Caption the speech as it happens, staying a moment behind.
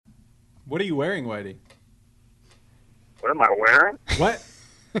What are you wearing, Whitey? What am I wearing? What?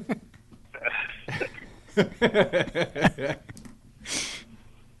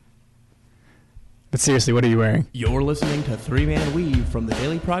 But seriously, what are you wearing? You're listening to Three Man Weave from the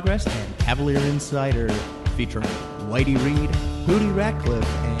Daily Progress and Cavalier Insider, featuring Whitey Reed, Hootie Ratcliffe,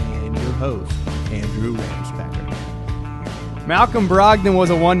 and your host, Andrew Ramspacker. Malcolm Brogdon was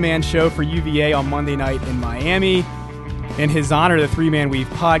a one-man show for UVA on Monday night in Miami. In his honor, the Three Man Weave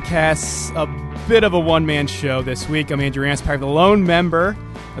podcast, a bit of a one-man show this week. I'm Andrew Ramspacker, the lone member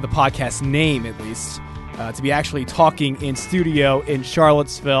of the podcast name, at least, to be actually talking in studio in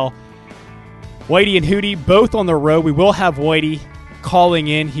Charlottesville. Whitey and Hootie both on the road. We will have Whitey calling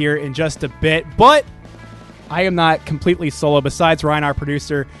in here in just a bit, but I am not completely solo. Besides Ryan, our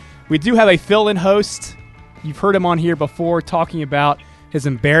producer, we do have a fill-in host. You've heard him on here before talking about his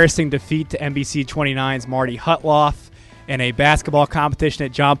embarrassing defeat to NBC 29's Marty Hutloff in a basketball competition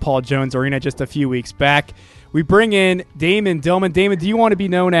at John Paul Jones Arena just a few weeks back. We bring in Damon Dillman. Damon, do you want to be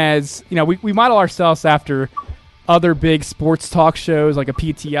known as, we model ourselves after other big sports talk shows like a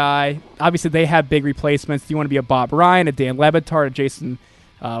PTI. Obviously, they have big replacements. Do you want to be a Bob Ryan, a Dan Lebitard, a Jason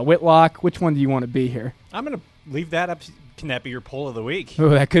Whitlock? Which one do you want to be here? I'm going to leave that up. Can that be your poll of the week? Oh,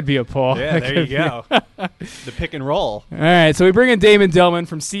 that could be a poll. Yeah, there you go. The pick and roll. All right, so we bring in Damon Dillman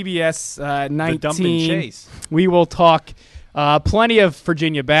from CBS 19. The dump and chase. We will talk plenty of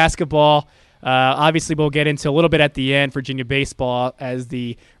Virginia basketball. Obviously, we'll get into a little bit at the end Virginia baseball as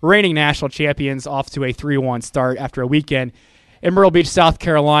the reigning national champions off to a 3-1 start after a weekend in Myrtle Beach, South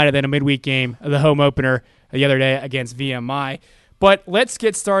Carolina, then a midweek game, the home opener the other day against VMI. But let's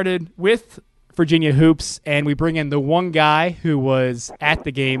get started with Virginia hoops, and we bring in the one guy who was at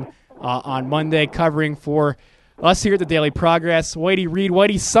the game on Monday covering for us here at the Daily Progress, Whitey Reed.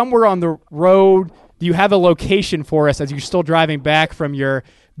 Whitey, somewhere on the road, do you have a location for us as you're still driving back from your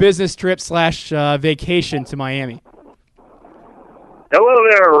business trip / vacation to Miami? Hello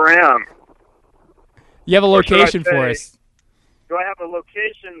there, Ram. You have a location for us. Do I have a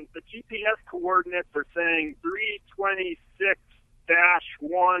location? The GPS coordinates are saying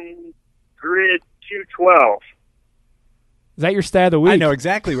 326-1 grid 212. Is that your stat of the week? I know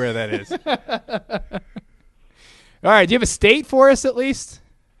exactly where that is. All right, do you have a state for us at least?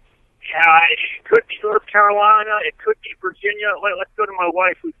 Yeah, it could be North Carolina. It could be Virginia. Let's go to my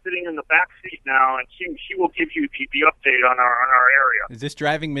wife, who's sitting in the back seat now, and she will give you the update on our area. Is this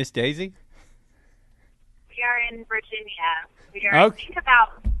driving Miss Daisy? We are in Virginia. We are, I think,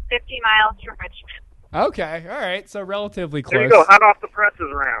 about 50 miles from Richmond. Okay, all right, so relatively close. There you go, hot off the presses,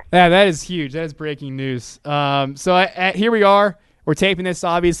 Ram. Yeah, that is huge. That is breaking news. Here we are. We're taping this,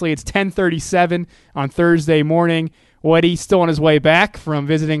 obviously. It's 10:37 on Thursday morning. Whitey still on his way back from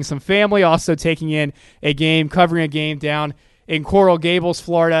visiting some family, also taking in a game, covering a game down in Coral Gables,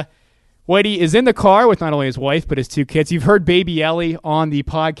 Florida. Whitey is in the car with not only his wife, but his two kids. You've heard baby Ellie on the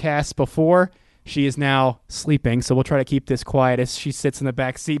podcast before. She is now sleeping, so we'll try to keep this quiet as she sits in the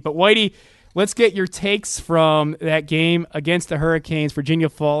back seat. But Whitey, let's get your takes from that game against the Hurricanes, Virginia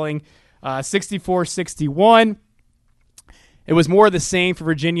falling 64-61. It was more of the same for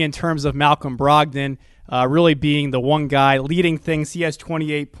Virginia in terms of Malcolm Brogdon really being the one guy leading things. He has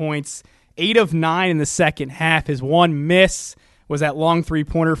 28 points, 8 of 9 in the second half. His one miss was that long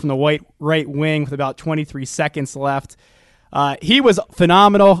three-pointer from the right wing with about 23 seconds left. He was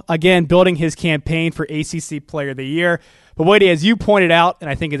phenomenal, again, building his campaign for ACC Player of the Year. But Whitey, as you pointed out, and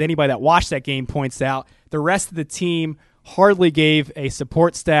I think as anybody that watched that game points out, the rest of the team hardly gave a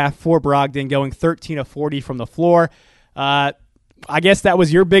support staff for Brogdon, going 13 of 40 from the floor. I guess that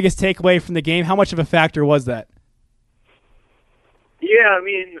was your biggest takeaway from the game. How much of a factor was that? Yeah, I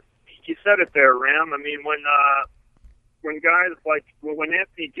mean, you said it there, Ram. I mean, when guys when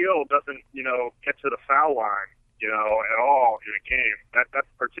Anthony Gill doesn't, get to the foul line, at all in a game, that's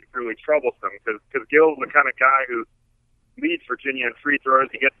particularly troublesome because Gill's the kind of guy who leads Virginia in free throws.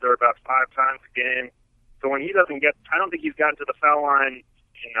 He gets there about 5 times a game. So when he doesn't I don't think he's gotten to the foul line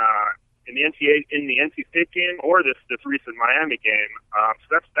in the NC State game or this recent Miami game.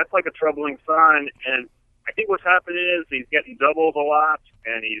 So that's like a troubling sign. And I think what's happening is he's getting doubled a lot,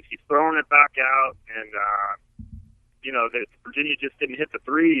 and he's throwing it back out. And that Virginia just didn't hit the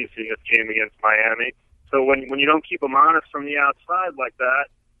threes in this game against Miami. So when you don't keep him honest from the outside like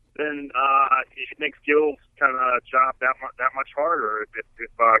that, then it makes Gill's kind of job that much harder if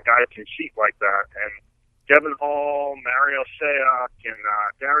guys can cheat like that. And Devin Hall, Mario Shayok, and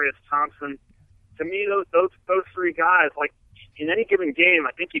Darius Thompson, to me, those three guys, like in any given game,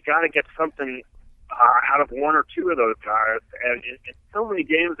 I think you got to get something out of one or two of those guys. And in so many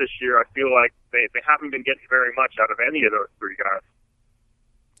games this year, I feel like they haven't been getting very much out of any of those three guys.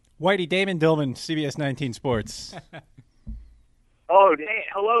 Whitey, Damon Dillman, CBS 19 Sports. Oh, hey,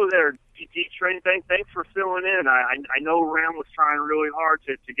 hello there, D-Train. Thanks for filling in. I know Ram was trying really hard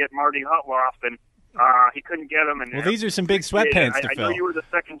to get Marty Hutloff, and he couldn't get him. And Well, these are some big sweatpants to I fill. know you were the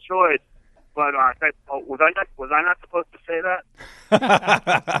second choice, but was I not supposed to say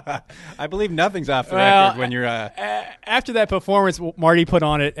that? I believe nothing's off the record when you're. After that performance Marty put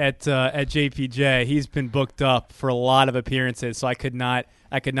on it at JPJ, he's been booked up for a lot of appearances, so I could not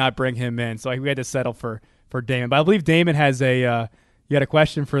bring him in. So we had to settle for Damon. But I believe Damon has you had a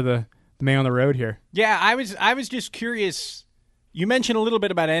question for the man on the road here. Yeah, I was just curious. You mentioned a little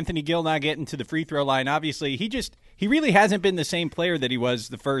bit about Anthony Gill not getting to the free throw line. Obviously, he really hasn't been the same player that he was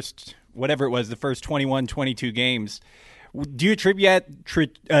the first 21, 22 games. Do you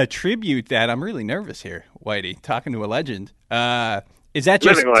attribute that? I'm really nervous here, Whitey, talking to a legend. Is that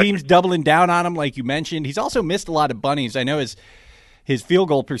just teams doubling down on him, like you mentioned? He's also missed a lot of bunnies. I know his field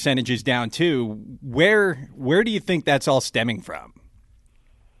goal percentage is down too. Where do you think that's all stemming from?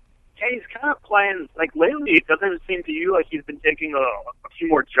 Yeah, he's kind of playing, like, lately, it doesn't seem to you like he's been taking a few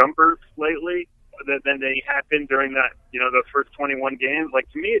more jumpers lately than he had been during that, the first 21 games.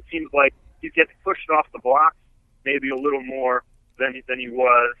 Like, to me, it seems like he's getting pushed off the block maybe a little more than he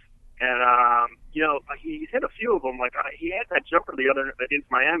was. And, he's hit a few of them. Like, he had that jumper the other against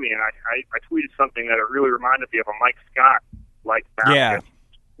Miami, and I tweeted something that it really reminded me of a Mike Scott, like, basket. Yeah.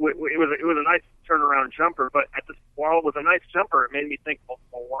 It was a nice turnaround jumper, but while it was a nice jumper, it made me think, well,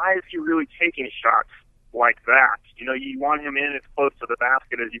 why is he really taking shots like that? You want him in as close to the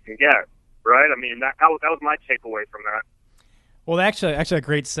basket as you can get, right? I mean, that was my takeaway from that. Well, actually a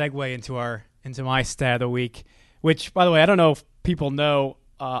great segue into my stat of the week, which, by the way, I don't know if people know,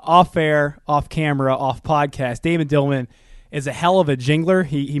 off air, off camera, off podcast, Damon Dillman is a hell of a jingler.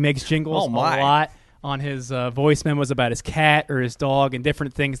 He makes jingles a lot on his voice memos about his cat or his dog and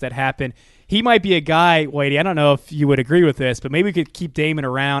different things that happen. He might be a guy, Whitey, I don't know if you would agree with this, but maybe we could keep Damon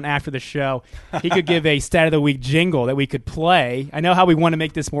around after the show. He could give a Stat of the Week jingle that we could play. I know how we want to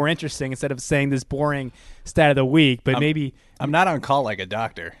make this more interesting instead of saying this boring Stat of the Week, but maybe... I'm not on call like a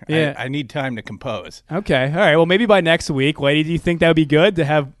doctor. Yeah. I need time to compose. Okay, all right. Well, maybe by next week, Whitey, do you think that would be good to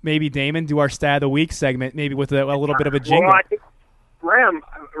have maybe Damon do our Stat of the Week segment, maybe with a little bit of a jingle? Well, I think Ram,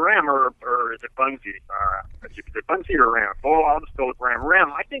 or is it Bunsey? Is it Bunsey or Ram? Well, I'll just go with Ram.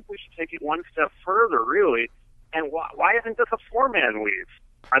 Ram, I think we should take it one step further, really. And why isn't this a four-man weave?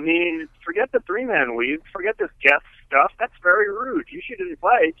 I mean, forget the three-man weave. Forget this guest stuff. That's very rude. You should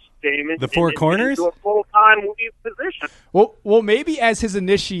invite Damon the four corners into a full-time weave position. Well, maybe as his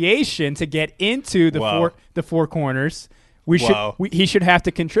initiation to get into the four corners, he should have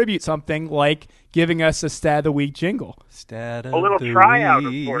to contribute something like giving us a Stat of the Week jingle. Stat of a little the tryout,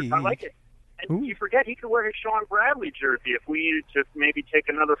 week. of course. I like it. And you forget he could wear his Sean Bradley jersey. If we needed to maybe take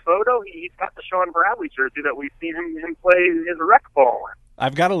another photo, he's got the Sean Bradley jersey that we've seen him play his rec ball in.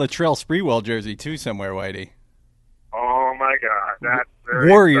 I've got a Latrell Sprewell jersey too somewhere, Whitey. Oh my God, that's very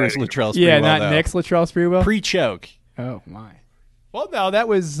Warriors exciting. Latrell Sprewell. Yeah, not though. Knicks Latrell Sprewell. Pre-choke. Oh my. Well, no, that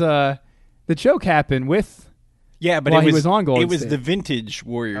was the choke happened with. Yeah, but while he was on Golden It was State. the vintage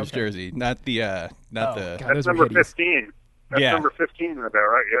Warriors jersey, not the God, That's those were number hideous. 15. That's Yeah. number 15 right there,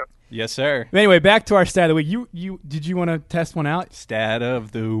 right? Yeah. Yes, sir. Anyway, back to our Stat of the Week. Did you want to test one out? Stat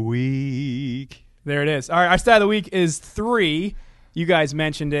of the week. There it is. All right, our Stat of the Week is 3. You guys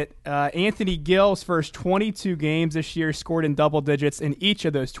mentioned it. Anthony Gill's first 22 games this year scored in double digits in each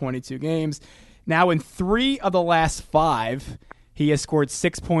of those 22 games. Now in 3 of the last 5, he has scored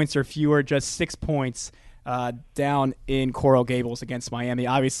 6 points or fewer, just 6 points down in Coral Gables against Miami.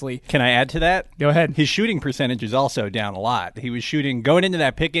 Obviously. Can I add to that? Go ahead. His shooting percentage is also down a lot. He was shooting, going into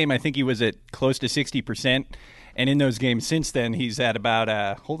that Pitt game, I think he was at close to 60%. And in those games since then, he's at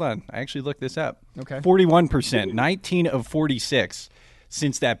about, hold on, I actually looked this up. Okay. 41%, 19 of 46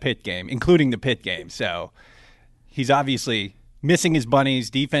 since that Pitt game, including the Pitt game. So he's obviously missing his bunnies.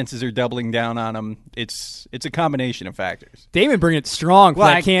 Defenses are doubling down on him. It's a combination of factors. Damon bringing it strong. For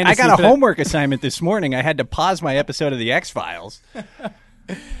Well, that I got a homework assignment this morning. I had to pause my episode of the X-Files.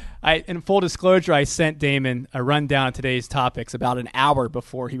 In full disclosure, I sent Damon a rundown of today's topics about an hour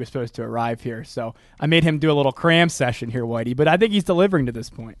before he was supposed to arrive here. So I made him do a little cram session here, Whitey. But I think he's delivering to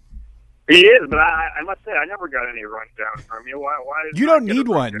this point. He is, but I must say, I never got any rundown from you. Why You don't need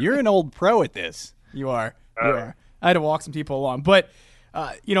one. You're an old pro at this. You are. You are. I had to walk some people along. But,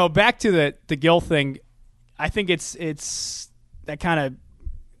 back to the Gill thing, I think it's that kind of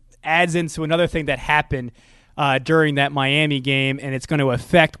adds into another thing that happened during that Miami game, and it's going to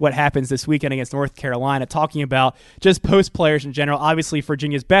affect what happens this weekend against North Carolina. Talking about just post players in general, obviously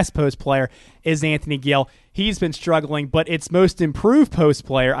Virginia's best post player is Anthony Gill. He's been struggling, but its most improved post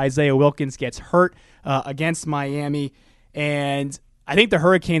player, Isaiah Wilkins, gets hurt against Miami, and I think the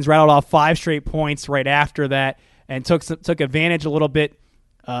Hurricanes rattled off 5 straight points right after that and took advantage a little bit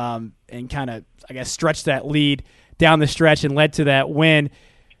and kind of, I guess, stretched that lead down the stretch and led to that win.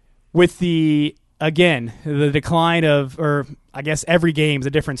 With the decline of, or I guess every game is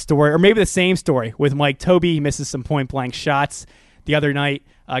a different story, or maybe the same story with Mike Tobey. He misses some point-blank shots the other night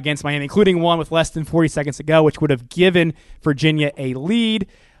against Miami, including one with less than 40 seconds to go, which would have given Virginia a lead.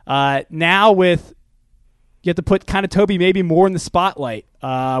 Now you have to put kind of Tobey maybe more in the spotlight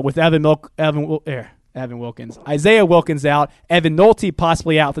with Evan Wilkins. Isaiah Wilkins out, Evan Nolte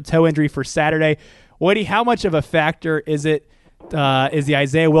possibly out with a toe injury for Saturday. Whitey, how much of a factor is it? Is the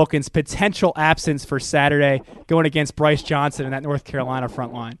Isaiah Wilkins potential absence for Saturday going against Bryce Johnson in that North Carolina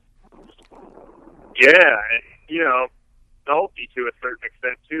front line? Yeah, and, Nolte to a certain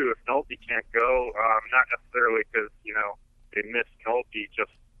extent, too. If Nolte can't go, not necessarily because, they miss Nolte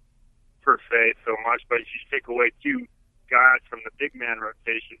just per se so much, but you take away 2 guys from the big man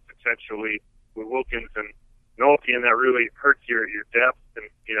rotation potentially with Wilkins and Nolte, and that really hurts your depth, and,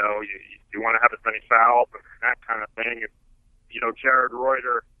 you want to have as many fouls and that kind of thing. And, Jared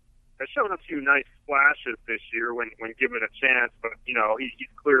Reuter has shown a few nice flashes this year when given a chance, but,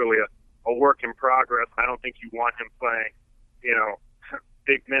 he's clearly a work in progress. I don't think you want him playing,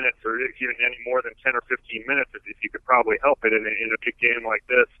 big minutes or even any more than 10 or 15 minutes if you could probably help it in a big game like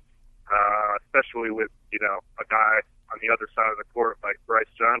this, especially with, a guy on the other side of the court like Bryce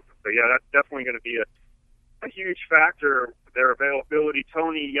Johnson. So, yeah, that's definitely going to be a huge factor, their availability.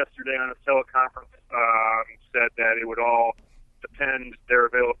 Tony yesterday on his teleconference said that it would all depend their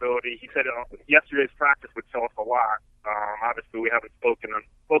availability. He said yesterday's practice would tell us a lot. Obviously, we haven't spoken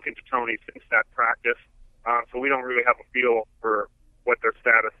to Tony since that practice, so we don't really have a feel for what their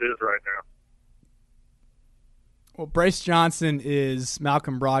status is right now. Well, Bryce Johnson is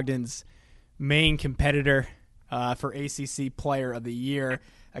Malcolm Brogdon's main competitor for ACC Player of the Year,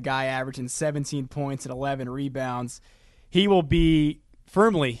 a guy averaging 17 points and 11 rebounds. He will be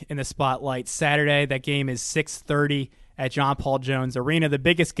firmly in the spotlight Saturday. That game is 6:30 at John Paul Jones Arena. The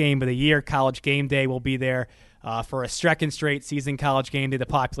biggest game of the year, College Gameday, will be there for a second straight season. College Gameday, the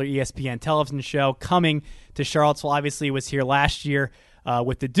popular ESPN television show, coming to Charlottesville. Obviously, it was here last year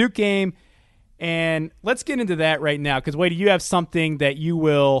with the Duke game. And let's get into that right now, because, Whitey, you have something that you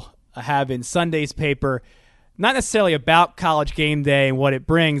will have in Sunday's paper, not necessarily about College Gameday and what it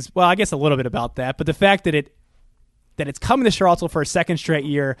brings. Well, I guess a little bit about that, but the fact that it's coming to Charlottesville for a second straight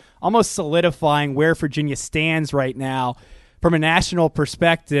year, almost solidifying where Virginia stands right now from a national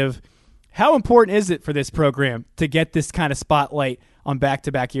perspective. How important is it for this program to get this kind of spotlight on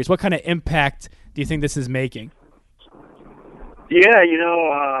back-to-back years? What kind of impact do you think this is making? Yeah,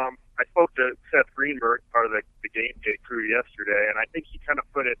 I spoke to Seth Greenberg, part of the game day crew yesterday, and I think he kind of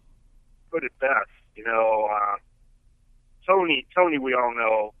put it best. Tony, we all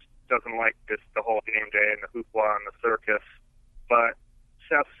know, doesn't like the whole game day and the hoopla and the circus, but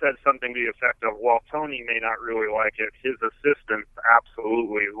Seth said something to the effect of, while Tony may not really like it, his assistants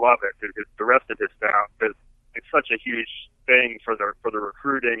absolutely love it. The rest of his staff, because it's such a huge thing for the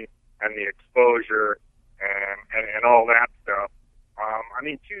recruiting and the exposure and all that stuff.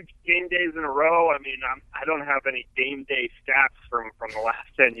 2 game days in a row. I don't have any game day stats from the last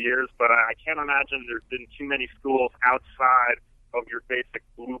 10 years, but I can't imagine there's been too many schools outside of your basic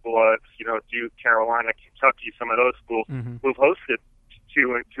blue bloods, Duke, Carolina, Kentucky, some of those schools who've hosted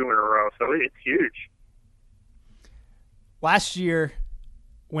two in a row. So it's huge. Last year,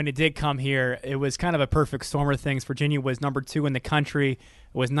 when it did come here, it was kind of a perfect storm of things. Virginia was number 2 in the country. It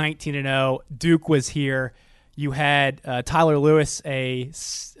was 19-0. Duke was here. You had Tyler Lewis, a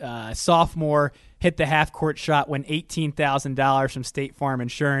sophomore, hit the half-court shot, won $18,000 from State Farm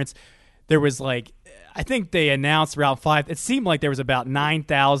Insurance. There was I think they announced around 5. It seemed like there was about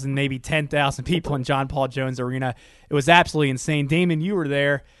 9,000, maybe 10,000 people in John Paul Jones Arena. It was absolutely insane. Damon, you were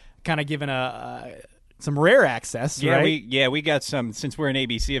there, kind of giving some rare access, right? We got some, since we're an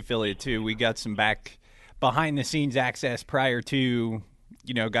ABC affiliate too, we got some behind-the-scenes access prior to,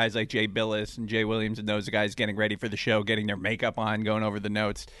 guys like Jay Billis and Jay Williams and those guys getting ready for the show, getting their makeup on, going over the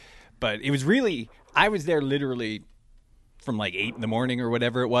notes. But it was really, I was there literally from 8 in the morning or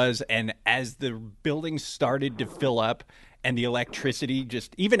whatever it was, and as the building started to fill up and the electricity,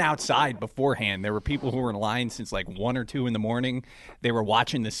 just even outside beforehand, there were people who were in line since like 1 or 2 in the morning. They were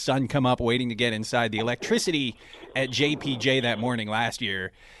watching the sun come up, waiting to get inside. The electricity at JPJ that morning last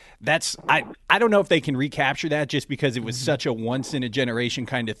year, I don't know if they can recapture that just because it was such a once-in-a-generation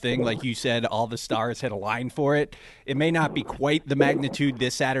kind of thing. Like you said, all the stars had aligned for it. It may not be quite the magnitude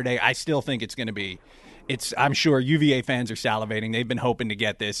this Saturday. I still think it's going to be. I'm sure UVA fans are salivating. They've been hoping to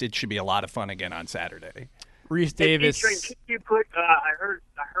get this. It should be a lot of fun again on Saturday. Reese Davis. Hey, you put, I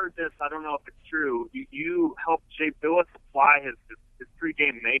heard this. I don't know if it's true. You helped Jay Billis apply his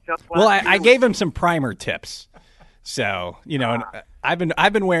pregame makeup. Well, I gave him some primer tips. So I've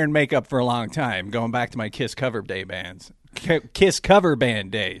been wearing makeup for a long time, going back to my Kiss cover band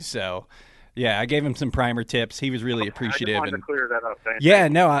days. So yeah, I gave him some primer tips. He was really appreciative. I just wanted to clear that up. Yeah,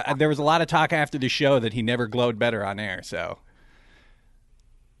 no, there was a lot of talk after the show that he never glowed better on air. So.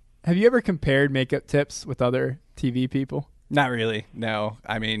 Have you ever compared makeup tips with other TV people? Not really. No.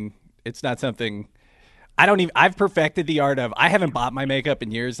 I mean, it's not something I've perfected the art of, I haven't bought my makeup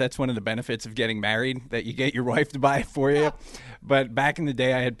in years. That's one of the benefits of getting married, that you get your wife to buy it for you. But back in the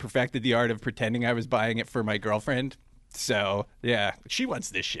day, I had perfected the art of pretending I was buying it for my girlfriend. So, yeah, she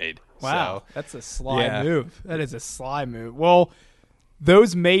wants this shade. Wow. So, that's a sly move. That is a sly move. Well,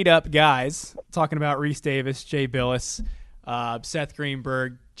 those made-up guys, talking about Reese Davis, Jay Billis, Seth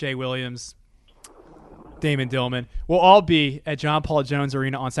Greenberg, Jay Williams, Damon Dillman, will all be at John Paul Jones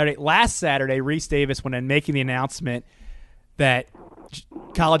Arena on Saturday. Last Saturday, Reese Davis, when making the announcement that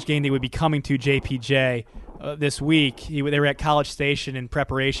College Gameday would be coming to JPJ this week, they were at College Station in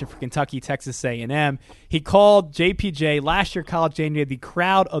preparation for Kentucky, Texas A&M. He called JPJ last year College Gameday the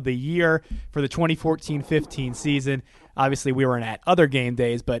crowd of the year for the 2014-15 season. Obviously, we weren't at other game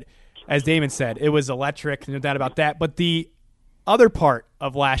days, but as Damon said, it was electric, no doubt about that. But the other part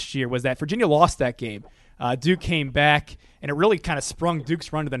of last year was that Virginia lost that game. Duke came back, and it really kind of sprung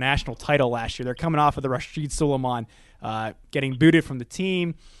Duke's run to the national title last year. They're coming off of the Rashid Suleiman getting booted from the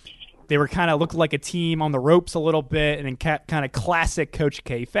team. They were kind of looked like a team on the ropes a little bit, and in kind of classic Coach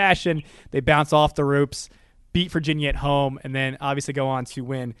K fashion, they bounce off the ropes, beat Virginia at home, and then obviously go on to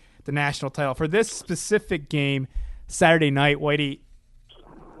win the national title. For this specific game, Saturday night, Whitey,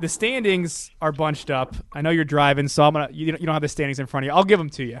 the standings are bunched up. I know you're driving, so you don't have the standings in front of you. I'll give them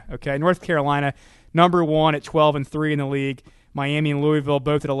to you, okay? North Carolina, number 1 at 12-3 in the league. Miami and Louisville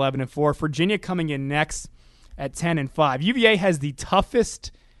both at 11-4. Virginia coming in next at 10-5. UVA has the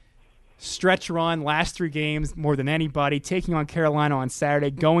toughest stretch run, last 3 games more than anybody, taking on Carolina on Saturday,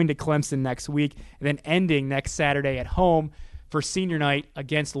 going to Clemson next week, and then ending next Saturday at home for senior night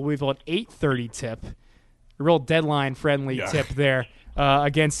against Louisville at 8:30 tip. A real deadline-friendly tip there.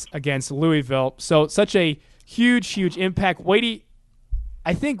 Against Louisville. So such a huge impact. Whitey,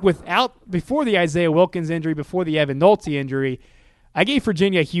 I think before the Isaiah Wilkins injury, before the Evan Nolte injury, I gave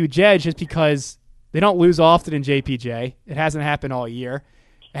Virginia a huge edge just because they don't lose often in JPJ. It hasn't happened all year.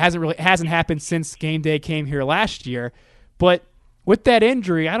 It hasn't happened since game day came here last year. But with that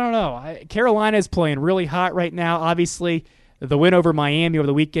injury, I don't know. Carolina is playing really hot right now. Obviously, the win over Miami over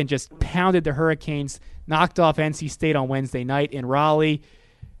the weekend just pounded the Hurricanes, knocked off NC State on Wednesday night in Raleigh.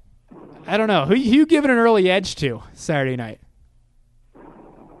 I don't know. Who you giving an early edge to Saturday night?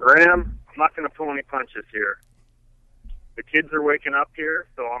 Graham, I'm not going to pull any punches here. The kids are waking up here,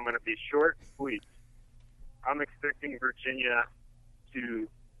 so I'm going to be short and sweet. I'm expecting Virginia to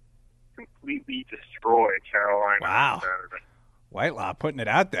completely destroy Carolina. Wow. On Saturday. Whitelaw putting it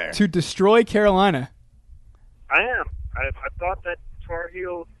out there. To destroy Carolina. I am. I thought that Tar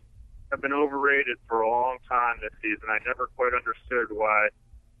Heels have been overrated for a long time this season. I never quite understood why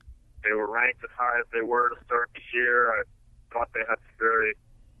they were ranked as high as they were to start the year. I thought they had some very,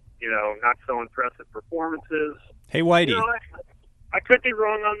 not so impressive performances. Hey, Whitey. I could be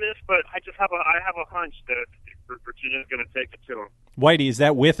wrong on this, but I have a hunch that Virginia's going to take it to them. Whitey, is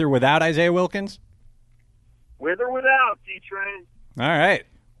that with or without Isaiah Wilkins? With or without, D-Train. All right.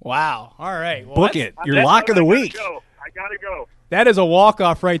 Wow. All right. Well, book it. Your lock of the week. I got to go. That is a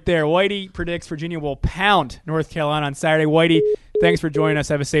walk-off right there. Whitey predicts Virginia will pound North Carolina on Saturday. Whitey, thanks for joining us.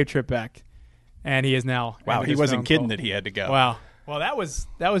 Have a safe trip back. And he is now. Wow, he wasn't kidding that he had to go. Wow. Well, that was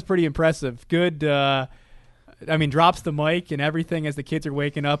pretty impressive. Good. Drops the mic and everything as the kids are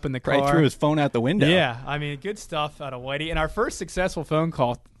waking up in the car. Right threw his phone out the window. Yeah, good stuff out of Whitey. And our first successful phone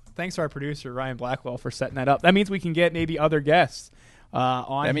call, thanks to our producer, Ryan Blackwell, for setting that up. That means we can get maybe other guests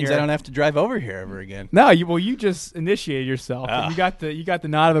on That means here. I don't have to drive over here ever again. No, you just initiated yourself. You got the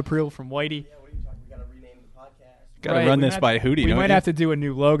nod of approval from Whitey. Yeah, what are you talking? We got to rename the podcast. Got to run this by Hootie. We might have to do a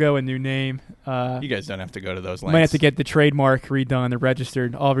new logo, a new name. You guys don't have to go to those lengths. Might have to get the trademark redone, the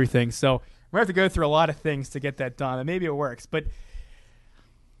registered, all everything. So we have to go through a lot of things to get that done, and maybe it works. But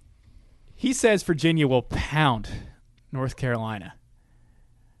he says Virginia will pound North Carolina.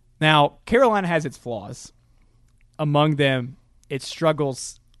 Now, Carolina has its flaws. Among them, it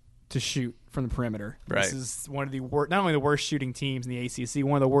struggles to shoot from the perimeter. Right. This is one of the not only the worst shooting teams in the ACC,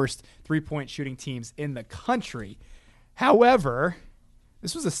 one of the worst three-point shooting teams in the country. However,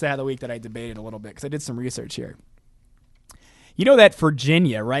 this was a stat of the week that I debated a little bit because I did some research here. You know that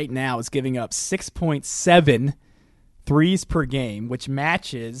Virginia right now is giving up 6.7 threes per game, which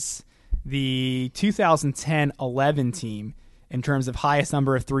matches the 2010-11 team in terms of highest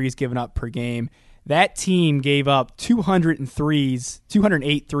number of threes given up per game. That team gave up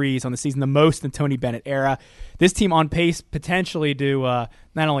 208 threes on the season, the most in the Tony Bennett era. This team on pace potentially to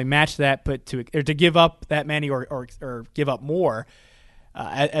not only match that, but to give up that many or give up more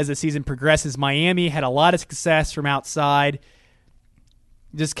as the season progresses. Miami had a lot of success from outside.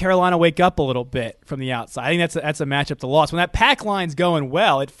 Does Carolina wake up a little bit from the outside? I think that's a matchup to loss. When that pack line's going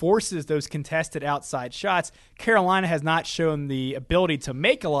well, it forces those contested outside shots. Carolina has not shown the ability to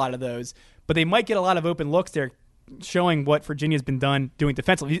make a lot of those, but they might get a lot of open looks there, showing what Virginia's been doing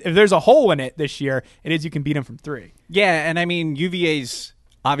defensively. If there's a hole in it this year, it is you can beat them from three. Yeah, and I mean, UVA's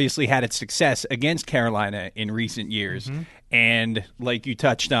obviously had its success against Carolina in recent years. Mm-hmm. And like you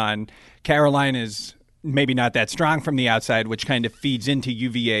touched on, Carolina's maybe not that strong from the outside, which kind of feeds into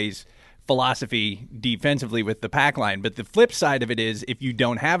UVA's philosophy defensively with the pack line. But the flip side of it is if you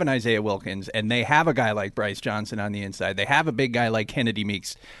don't have an Isaiah Wilkins and they have a guy like Bryce Johnson on the inside, they have a big guy like Kennedy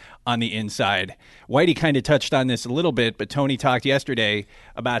Meeks on the inside. Whitey kind of touched on this a little bit, but Tony talked yesterday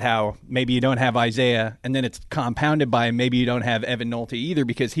about how maybe you don't have Isaiah, and then it's compounded by maybe you don't have Evan Nolte either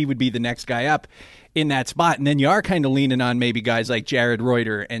because he would be the next guy up in that spot. And then you are kind of leaning on maybe guys like Jared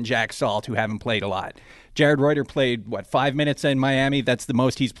Reuter and Jack Salt who haven't played a lot. Jared Reuter played, 5 minutes in Miami? That's the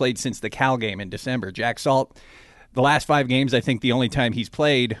most he's played since the Cal game in December. Jack Salt, the last 5 games, I think the only time he's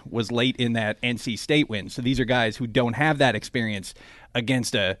played was late in that NC State win. So these are guys who don't have that experience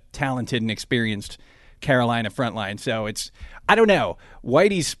against a talented and experienced Carolina front line. So I don't know.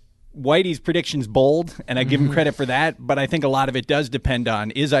 Whitey's prediction's bold, and I give him credit for that, but I think a lot of it does depend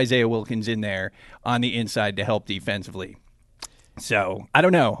on, is Isaiah Wilkins in there on the inside to help defensively? So, I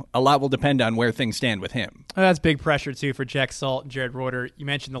don't know. A lot will depend on where things stand with him. That's big pressure, too, for Jack Salt and Jared Reuter. You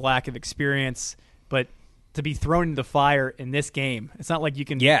mentioned the lack of experience, but to be thrown into the fire in this game, it's not like you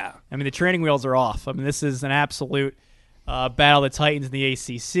can... Yeah. I mean, the training wheels are off. I mean, this is an absolute battle of the Titans in the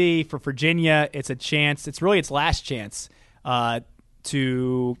ACC. For Virginia, it's a chance. It's really its last chance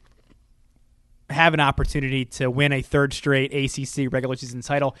to have an opportunity to win a third straight ACC regular season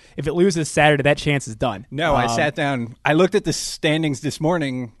title. If it loses Saturday, that chance is done. No, I sat down. I looked at the standings this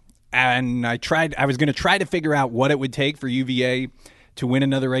morning, and I was going to try to figure out what it would take for UVA to win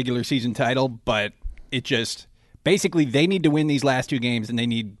another regular season title, but it just basically they need to win these last 2 games, and they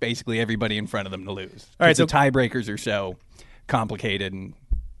need basically everybody in front of them to lose. All right, so the tiebreakers are so complicated and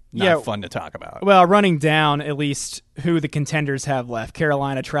not fun to talk about. Well, running down at least who the contenders have left.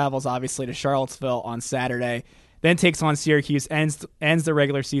 Carolina travels obviously to Charlottesville on Saturday, then takes on Syracuse, ends the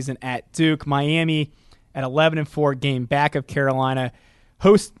regular season at Duke. Miami at 11-4, game back of Carolina,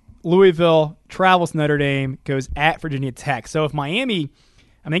 hosts Louisville, travels Notre Dame, goes at Virginia Tech. So if Miami,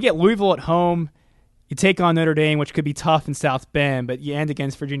 they get Louisville at home, you take on Notre Dame, which could be tough in South Bend, but you end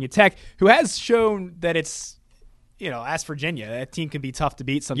against Virginia Tech, who has shown that it's, as Virginia, that team can be tough to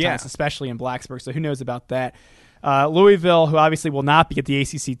beat sometimes, especially in Blacksburg. So who knows about that? Louisville, who obviously will not be at the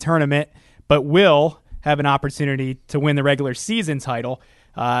ACC tournament, but will have an opportunity to win the regular season title.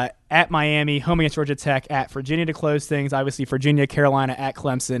 At Miami, home against Georgia Tech, at Virginia to close things. Obviously, Virginia, Carolina, at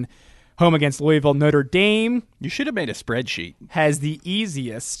Clemson, home against Louisville. Notre Dame. You should have made a spreadsheet. Has the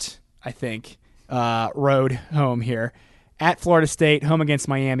easiest, I think, road home here. At Florida State, home against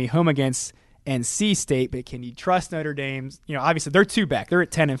Miami, home against NC State, but can you trust Notre Dame? Obviously they're 2 back. They're at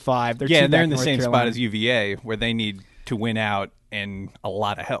 10-5. They're in the same spot as UVA, where they need to win out and a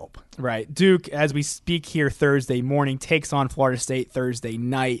lot of help. Right. Duke, as we speak here Thursday morning, takes on Florida State Thursday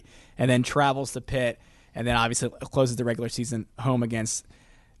night, and then travels to Pitt, and then obviously closes the regular season home against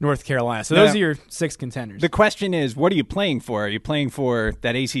North Carolina. So those are your 6 contenders. The question is, what are you playing for? Are you playing for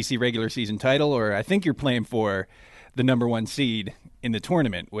that ACC regular season title, or I think you're playing for the number 1 seed in the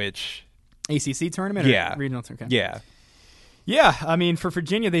tournament, which... ACC tournament or regional tournament? Yeah. Yeah, for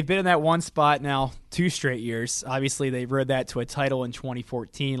Virginia, they've been in that one spot now 2 straight years. Obviously, they rode that to a title in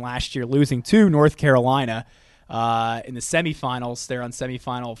 2014, last year losing to North Carolina in the semifinals. They're on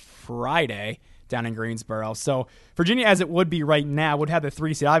semifinal Friday down in Greensboro. So Virginia, as it would be right now, would have the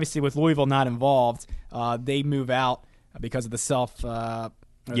 3 seed. Obviously, with Louisville not involved, they move out because of the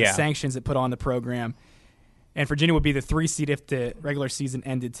the sanctions that put on the program. And Virginia would be the 3 seed if the regular season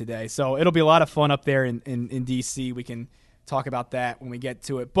ended today. So it'll be a lot of fun up there in D.C. We can talk about that when we get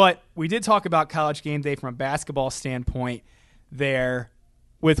to it. But we did talk about College Game Day from a basketball standpoint there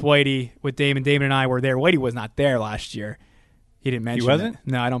with Whitey, with Damon. Damon and I were there. Whitey was not there last year. He didn't mention He wasn't? it.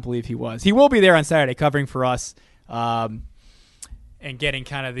 No, I don't believe he was. He will be there on Saturday covering for us and getting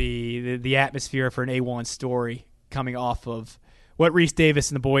kind of the atmosphere for an A1 story coming off of what Reese Davis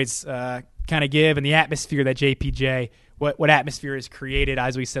and the boys kind of give and the atmosphere that JPJ, what atmosphere is created.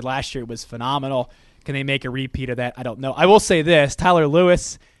 As we said last year, it was phenomenal. Can they make a repeat of that? I don't know. I will say this. Tyler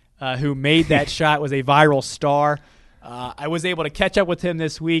Lewis, who made that shot, was a viral star. I was able to catch up with him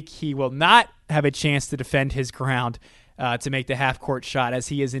this week. He will not have a chance to defend his ground to make the half-court shot as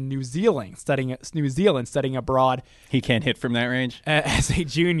he is in New Zealand studying abroad. He can't hit from that range? As a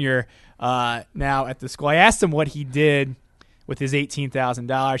junior now at the school. I asked him what he did with his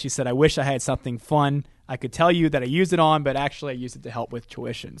 $18,000. He said, I wish I had something fun I could tell you that I used it on, but actually I used it to help with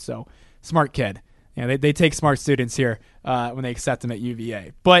tuition. So, smart kid. You know, they take smart students here when they accept them at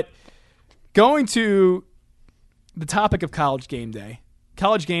UVA. But going to the topic of College Game Day.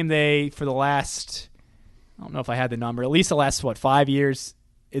 College Game Day for the last, I don't know if I had the number, at least the last, 5 years,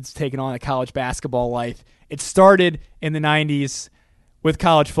 it's taken on a college basketball life. It started in the 90s with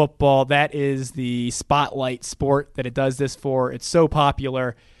college football. That is the spotlight sport that it does this for. It's so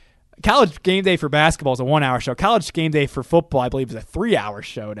popular. College Game Day for basketball is a 1-hour show. College Game Day for football, I believe, is a 3-hour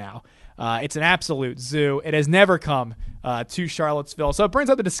show now. It's an absolute zoo. It has never come to Charlottesville. So it brings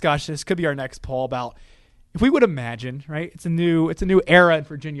up the discussion. This could be our next poll about if we would imagine, right? It's a new era in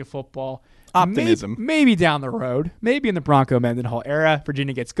Virginia football. Optimism. Maybe down the road, maybe in the Bronco Mendenhall era,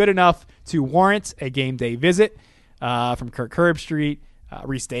 Virginia gets good enough to warrant a game day visit from Kirk Herbstreit,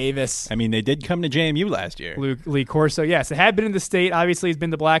 Reese Davis. I mean, they did come to JMU last year. Lee Corso, yes. It had been in the state. Obviously, it's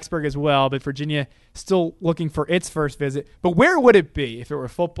been to Blacksburg as well, but Virginia still looking for its first visit. But where would it be if it were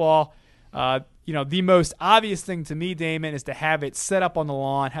football? The most obvious thing to me, Damon, is to have it set up on the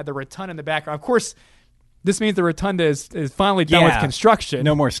lawn, have the rotunda in the background. Of course, this means the rotunda is finally done with construction.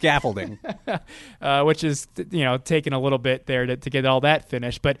 No more scaffolding. Which is, taking a little bit there to get all that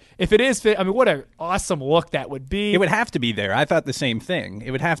finished. But if it is, what an awesome look that would be. It would have to be there. I thought the same thing.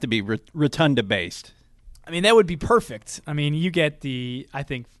 It would have to be rotunda-based. I mean, that would be perfect. I mean, you get the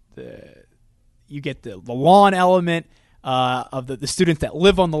lawn element of the students that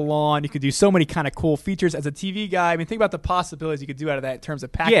live on the lawn. You could do so many kind of cool features as a TV guy. I mean, think about the possibilities you could do out of that in terms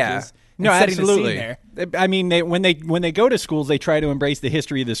of packages. Yeah. No, absolutely. The scene there. I mean, when they go to schools, they try to embrace the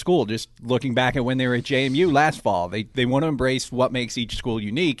history of the school. Just looking back at when they were at JMU last fall, they want to embrace what makes each school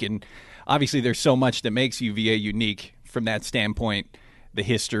unique. And obviously, there's so much that makes UVA unique from that standpoint, the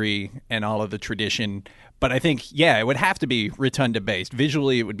history and all of the tradition. But I think, it would have to be rotunda-based.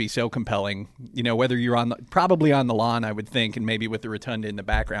 Visually, it would be so compelling. Whether you're probably on the lawn, I would think, and maybe with the rotunda in the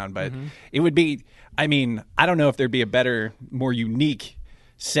background. But it would be, I don't know if there'd be a better, more unique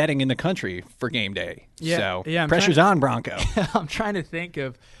setting in the country for game day. Pressure's on Bronco. I'm trying to think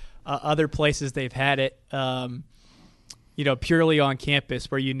of other places they've had it, purely on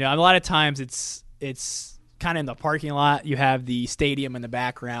campus where, a lot of times it's kind of in the parking lot. You have the stadium in the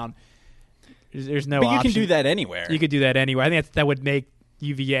background. There's no option. But you can do that anywhere. You could do that anywhere. I think that would make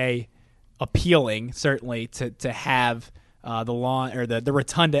UVA appealing, certainly, to have the lawn or the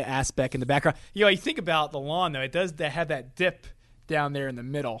rotunda aspect in the background. You think about the lawn, though. It does have that dip down there in the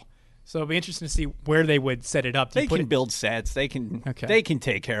middle. So it'll be interesting to see where they would set it up. They can build sets. They can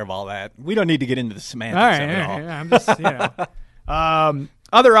take care of all that. We don't need to get into the semantics of it all. I'm just,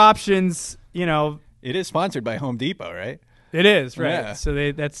 other options, It is sponsored by Home Depot, right? It is, right. Yeah. So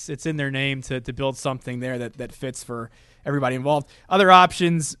it's in their name to build something there that fits for everybody involved. Other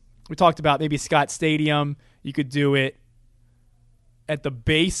options, we talked about maybe Scott Stadium. You could do it at the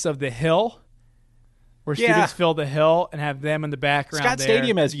base of the hill where students fill the hill and have them in the background. Scott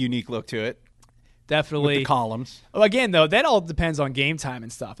Stadium has a unique look to it. Definitely. With the columns. Again, though, that all depends on game time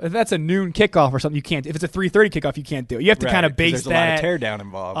and stuff. If that's a noon kickoff or something, you can't. If it's a 3:30 kickoff, you can't do it. You have to kind of base that. There's a lot of teardown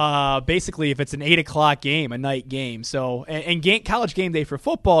involved. Basically, if it's an 8 o'clock game, a night game. So, and College Game Day for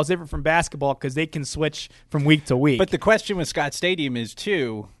football is different from basketball because they can switch from week to week. But the question with Scott Stadium is,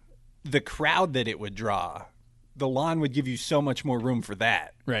 too, the crowd that it would draw. The lawn would give you so much more room for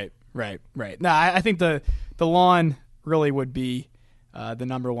that. Right. No, I think the lawn really would be the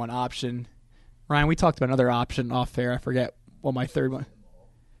number one option. Ryan, we talked about another option off air. I forget what my third one.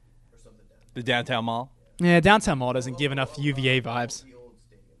 The downtown mall? Yeah, downtown mall doesn't give enough UVA vibes.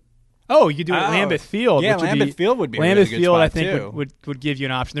 Oh, you could do it at Lambeth Field. Yeah, which Lambeth Field would be a really Lambeth good Field, spot, I think, too. would give you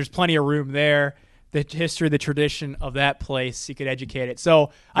an option. There's plenty of room there. The history, the tradition of that place, you could educate it.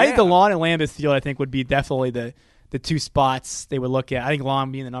 So I think the lawn and Lambeth Field, I think, would be definitely the two spots they would look at. I think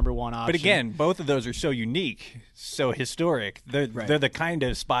lawn being the number one option. But again, both of those are so unique, so historic. They're the kind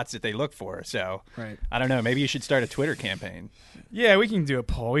of spots that they look for. So I don't know. Maybe you should start a Twitter campaign. Yeah, we can do a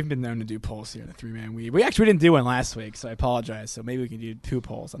poll. We've been known to do polls here in the 3-Man Weave. We didn't do one last week, so I apologize. So maybe we can do 2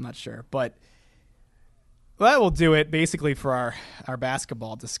 polls. I'm not sure. But that will do it basically for our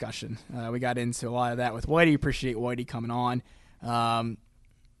basketball discussion. We got into a lot of that with Whitey. Appreciate Whitey coming on.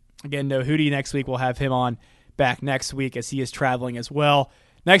 Again, no Hootie next week. We'll have him on back next week as he is traveling as well.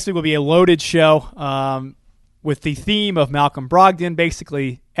 Next week will be a loaded show with the theme of Malcolm Brogdon,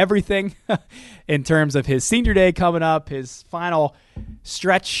 basically everything in terms of his senior day coming up, his final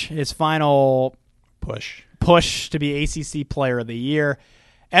stretch, his final push to be ACC Player of the Year,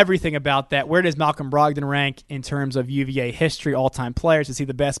 everything about that. Where does Malcolm Brogdon rank in terms of UVA history, all-time players? Is he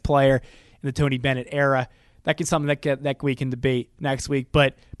the best player in the Tony Bennett era? That can something that we can debate next week.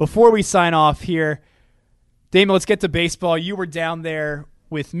 But before we sign off here, Damon, let's get to baseball. You were down there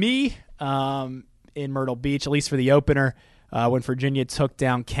with me in Myrtle Beach, at least for the opener, when Virginia took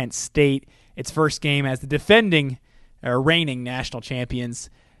down Kent State. Its first game as the defending or reigning national champions.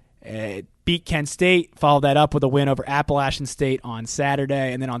 It beat Kent State, followed that up with a win over Appalachian State on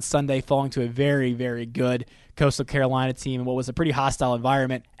Saturday, and then on Sunday falling to a very, very good Coastal Carolina team in what was a pretty hostile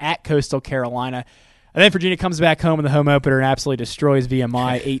environment at Coastal Carolina. And then Virginia comes back home in the home opener and absolutely destroys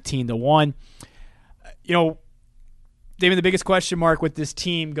VMI 18-1. You know, David, the biggest question mark with this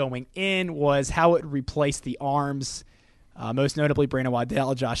team going in was how it replaced the arms, most notably Brandon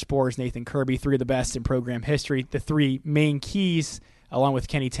Waddell, Josh Spores, Nathan Kirby, 3 of the best in program history, the 3 main keys, along with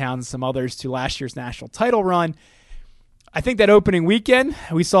Kenny Towns and some others, to last year's national title run. I think that opening weekend,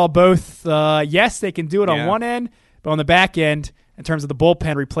 we saw both, yes, they can do it on one end, but on the back end, in terms of the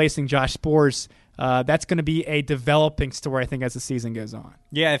bullpen replacing Josh Spores, that's going to be a developing story, I think, as the season goes on.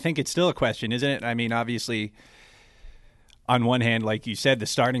 Yeah, I think it's still a question, isn't it? I mean, obviously, on one hand, like you said, the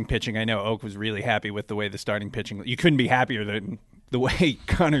starting pitching, I know Oak was really happy with the way the starting pitching. You couldn't be happier than the way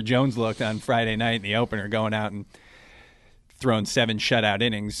Connor Jones looked on Friday night in the opener, going out and throwing 7 shutout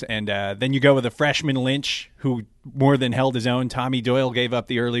innings. And then you go with a freshman Lynch, who more than held his own. Tommy Doyle gave up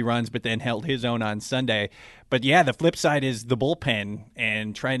the early runs, but then held his own on Sunday. But yeah, the flip side is the bullpen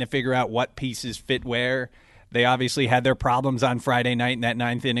and trying to figure out what pieces fit where. They obviously had their problems on Friday night in that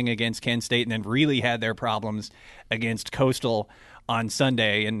 9th inning against Kent State, and then really had their problems against Coastal on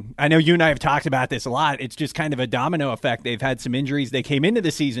Sunday. And I know you and I have talked about this a lot. It's just kind of a domino effect. They've had some injuries. They came into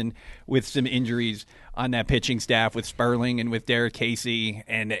the season with some injuries on that pitching staff with Sperling and with Derek Casey.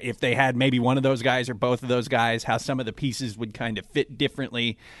 And if they had maybe one of those guys or both of those guys, how some of the pieces would kind of fit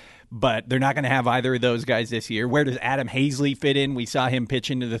differently. But they're not going to have either of those guys this year. Where does Adam Hazley fit in? We saw him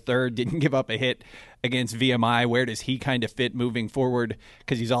pitch into the 3rd, didn't give up a hit against VMI. Where does he kind of fit moving forward?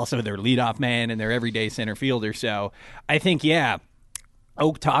 Because he's also their leadoff man and their everyday center fielder. So I think,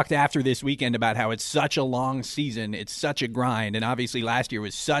 Oak talked after this weekend about how it's such a long season. It's such a grind. And obviously last year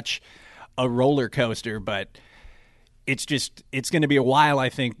was such a roller coaster, but it's going to be a while, I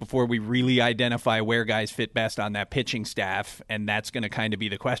think, before we really identify where guys fit best on that pitching staff, and that's going to kind of be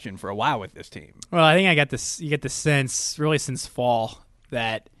the question for a while with this team. Well, I think you get the sense, really since fall,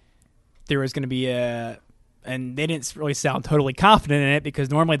 that there was going to be and they didn't really sound totally confident in it because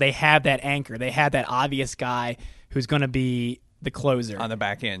normally they have that anchor. They have that obvious guy who's going to be the closer. On the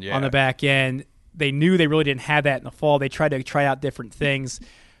back end, yeah. On the back end. They knew they really didn't have that in the fall. They tried to try out different things.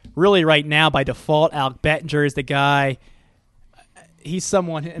 Really, right now, by default, Alec Bettinger is the guy. He's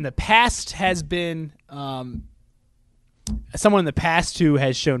someone in the past has been someone in the past who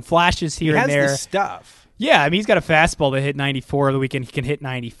has shown flashes here and there. He has the stuff. Yeah, I mean, he's got a fastball that hit 94 over the weekend. He can hit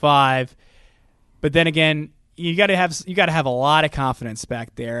 95. But then again, you got to have a lot of confidence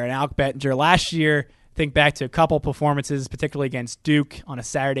back there. And Alec Bettinger last year, think back to a couple performances, particularly against Duke on a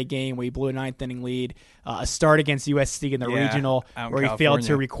Saturday game where he blew a 9th inning lead, a start against USC in the regional where he failed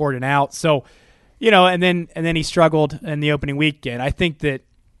to record an out. So, and then he struggled in the opening weekend. I think that,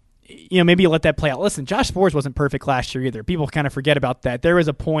 maybe you let that play out. Listen, Josh Spores wasn't perfect last year either. People kind of forget about that. There was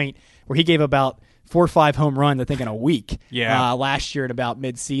a point where he gave about 4 or 5 home runs, I think, in a week last year at about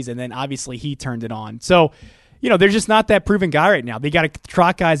midseason. Then obviously he turned it on. So, they're just not that proven guy right now. They got to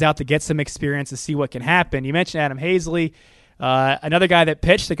trot guys out to get some experience to see what can happen. You mentioned Adam Hazley. Another guy that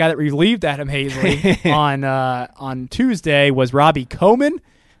pitched, the guy that relieved Adam Hazley on Tuesday was Robbie Coleman.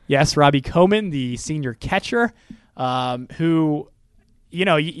 Yes, Robbie Coleman, the senior catcher, who,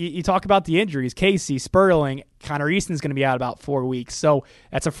 you talk about the injuries. Casey, Sperling, Connor Easton's going to be out about 4 weeks. So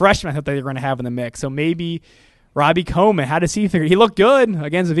that's a freshman I thought they were going to have in the mix. So maybe Robbie Coleman, how does he figure? He looked good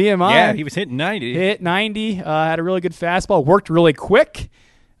against VMI. Yeah, he was hitting 90. Hit 90, had a really good fastball, worked really quick,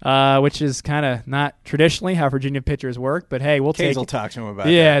 which is kind of not traditionally how Virginia pitchers work. But, hey, we'll take it. Kazel talked to him about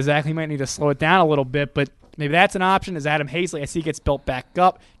that. Yeah, exactly. He might need to slow it down a little bit, but maybe that's an option. Is Adam Hazley, I see, gets built back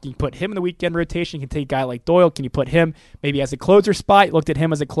up. Can you put him in the weekend rotation? You can take a guy like Doyle. Can you put him maybe as a closer spot? You looked at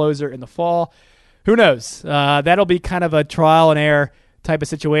him as a closer in the fall. Who knows? That'll be kind of a trial and error type of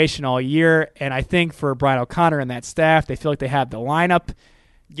situation all year. And I think for Brian O'Connor and that staff, they feel like they have the lineup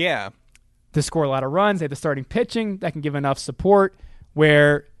to score a lot of runs. They have the starting pitching that can give enough support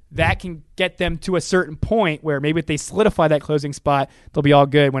where that can get them to a certain point where maybe if they solidify that closing spot, they'll be all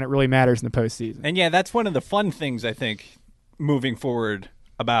good when it really matters in the postseason. And, that's one of the fun things, I think, moving forward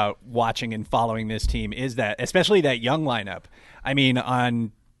about watching and following this team is that, especially that young lineup. I mean,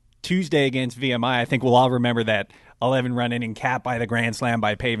 on Tuesday against VMI, I think we'll all remember that 11-run inning cap by the grand slam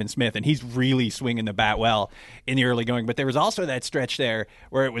by Pavin Smith, and he's really swinging the bat well in the early going. But there was also that stretch there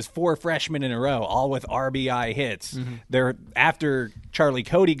where it was 4 freshmen in a row, all with RBI hits. There, after Charlie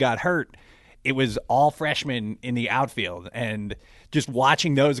Cody got hurt, it was all freshmen in the outfield, and just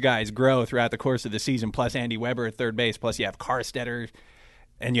watching those guys grow throughout the course of the season, plus Andy Weber at third base, plus you have Karstetter,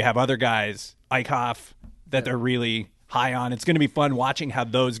 and you have other guys, Eichhoff, that they're really high on. It's going to be fun watching how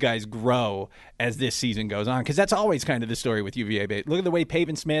those guys grow as this season goes on, because that's always kind of the story with UVA. Look at the way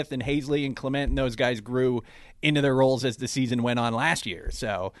Pavin Smith and Hazley and Clement and those guys grew into their roles as the season went on last year.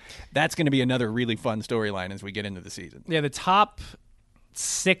 So that's going to be another really fun storyline as we get into the season. Yeah, the top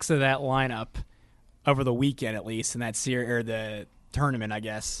 6 of that lineup over the weekend, at least, in that or the tournament, I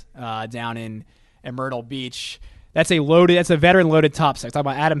guess, down in Myrtle Beach. That's a veteran-loaded top 6. Talk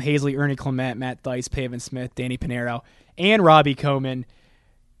about Adam Hazley, Ernie Clement, Matt Dice, Pavin Smith, Danny Pinero, and Robbie Coleman.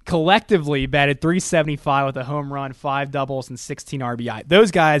 Collectively batted .375 with a home run, 5 doubles, and 16 RBI.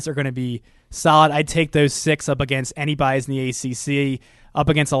 Those guys are going to be solid. I'd take those 6 up against anybody's in the ACC, up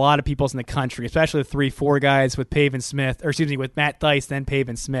against a lot of people's in the country, especially the 3-4 guys with with Matt Dice, then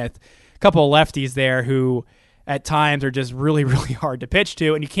Pavin Smith. A couple of lefties there who at times are just really, really hard to pitch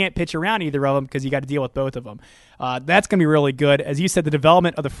to, and you can't pitch around either of them because you got to deal with both of them. That's going to be really good. As you said, the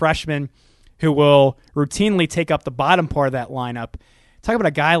development of the freshmen who will routinely take up the bottom part of that lineup. Talk about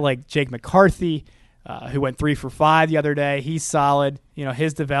a guy like Jake McCarthy, who went 3 for 5 the other day. He's solid.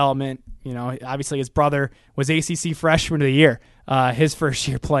 His development, obviously his brother was ACC Freshman of the Year, his first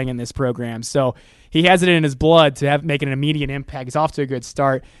year playing in this program. So he has it in his blood to make an immediate impact. He's off to a good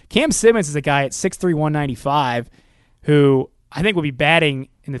start. Cam Simmons is a guy at 6'3", 195, who I think will be batting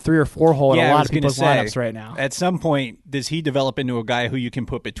in the 3 or 4 hole in a lot of people's lineups right now. At some point, does he develop into a guy who you can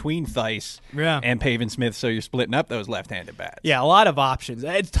put between Theis and Pavin Smith, so you're splitting up those left-handed bats? Yeah, a lot of options.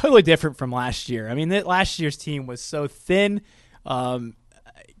 It's totally different from last year. I mean, last year's team was so thin.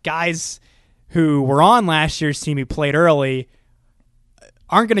 Guys who were on last year's team who played early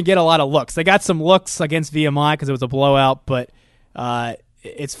aren't going to get a lot of looks. They got some looks against VMI because it was a blowout, but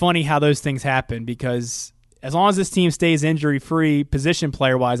it's funny how those things happen because as long as this team stays injury-free, position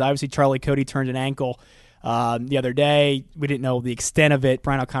player-wise, obviously Charlie Cody turned an ankle the other day. We didn't know the extent of it.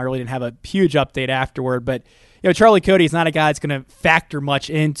 Brian O'Connor really didn't have a huge update afterward, but Charlie Cody is not a guy that's going to factor much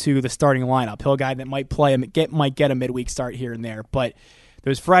into the starting lineup. He'll a guy that might get a midweek start here and there, but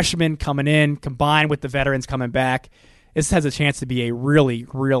those freshmen coming in, combined with the veterans coming back, this has a chance to be a really,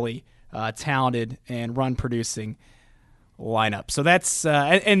 really talented and run-producing lineup. So that's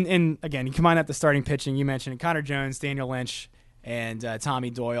and again, you combine that the starting pitching. You mentioned Connor Jones, Daniel Lynch, and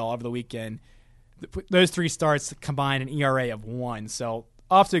Tommy Doyle over the weekend. Those 3 starts combined an ERA of 1. So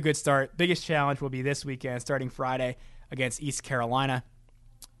off to a good start. Biggest challenge will be this weekend, starting Friday against East Carolina.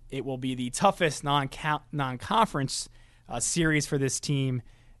 It will be the toughest non-conference series for this team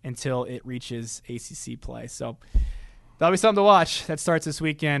until it reaches ACC play. So that'll be something to watch. That starts this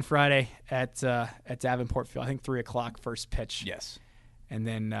weekend, Friday at Davenport Field. I think 3:00 first pitch. Yes, and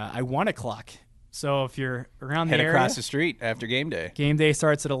then at 1:00. So if you're around the area, head across the street after game day. Game day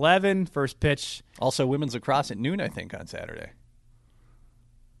starts at 11. First pitch. Also, women's lacrosse at noon, I think, on Saturday.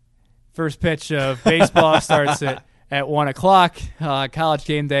 First pitch of baseball starts at 1:00. College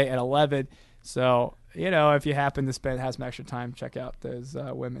game day at 11. So if you happen to have some extra time, check out those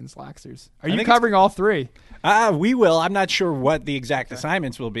women's laxers. Are you covering all 3? We will. I'm not sure what the exact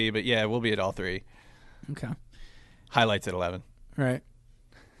assignments will be, but yeah, we'll be at all 3. Okay. Highlights at 11. Right.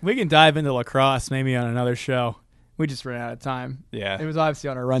 We can dive into lacrosse maybe on another show. We just ran out of time. Yeah. It was obviously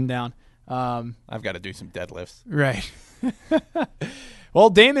on our rundown. I've got to do some deadlifts. Right. Well,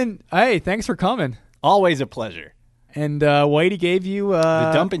 Damon, hey, thanks for coming. Always a pleasure. And Whitey gave you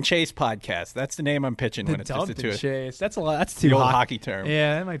the Dump and Chase podcast. That's the name I'm pitching when it's just the two. Dump and Chase. That's a lot. That's too the old hockey term.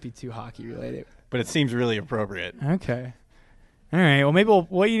 Yeah, that might be too hockey related. But it seems really appropriate. Okay. All right. Well,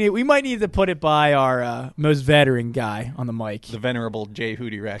 maybe we might need to put it by our most veteran guy on the mic, the venerable Jay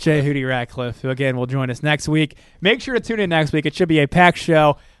Hootie Ratcliffe. Jay Hootie Ratcliffe, who again will join us next week. Make sure to tune in next week. It should be a packed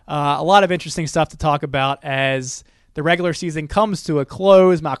show. A lot of interesting stuff to talk about as the regular season comes to a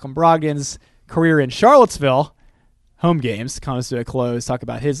close. Malcolm Brogdon's career in Charlottesville, home games, comes to a close. Talk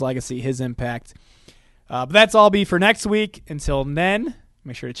about his legacy, his impact. But that's all be for next week. Until then,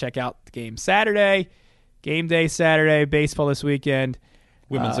 make sure to check out the game Saturday, game day Saturday, baseball this weekend.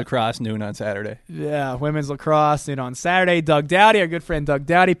 Women's lacrosse, noon on Saturday. Yeah, women's lacrosse, noon on Saturday. Doug Dowdy, our good friend Doug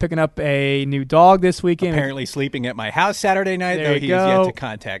Dowdy, picking up a new dog this weekend. Apparently sleeping at my house Saturday night, there though he has yet to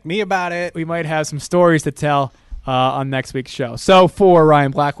contact me about it. We might have some stories to tell on next week's show. So for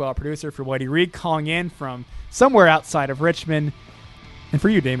Ryan Blackwell, our producer, for Whitey Reed, calling in from somewhere outside of Richmond, and for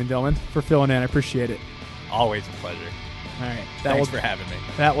you, Damon Dillman, for filling in. I appreciate it. Always a pleasure. All right. Thanks for having me.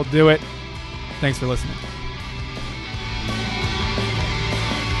 That will do it. Thanks for listening.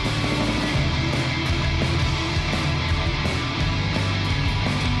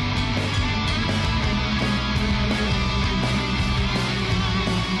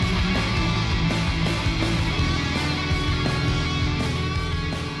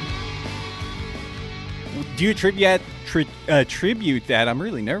 Do you tribute that? I'm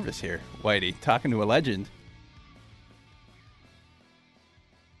really nervous here, Whitey, talking to a legend.